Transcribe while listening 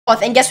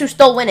And guess who's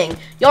still winning?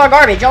 Y'all are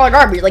garbage. Y'all are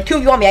garbage. Like, 2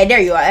 of you on me. I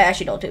dare you. I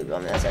actually don't 2 of you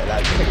on me. That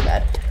was pretty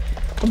bad.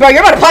 Bro,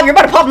 you're about to pop. You're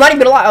about to pop. I'm not even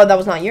gonna lie. Oh, that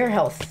was not your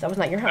health. That was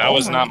not your health. That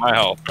was not my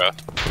health, bro.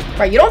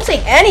 Bro, you don't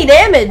take any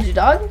damage,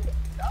 dog.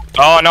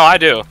 Oh, no, I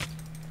do.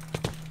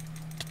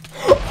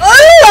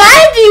 Oh,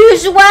 I do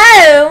as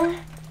well.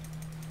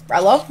 Bro, I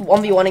love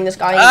 1v1ing this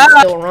guy and he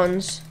still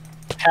runs.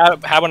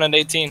 Have one at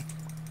 18.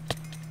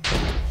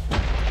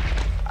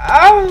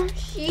 Oh,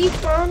 he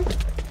fun.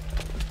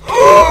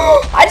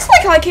 I just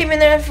like how I came in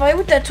there and fight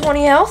with that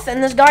 20 health,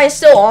 and this guy is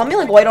still on me,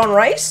 like white on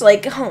rice.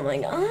 Like, oh my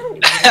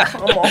god.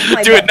 Come off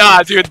my dude,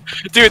 nah, dude.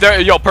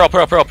 Yo, Pearl.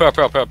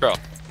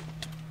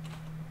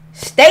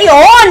 Stay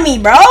on me,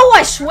 bro.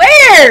 I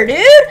swear,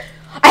 dude.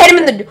 I hit him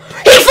in the.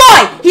 He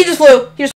fly. He just flew.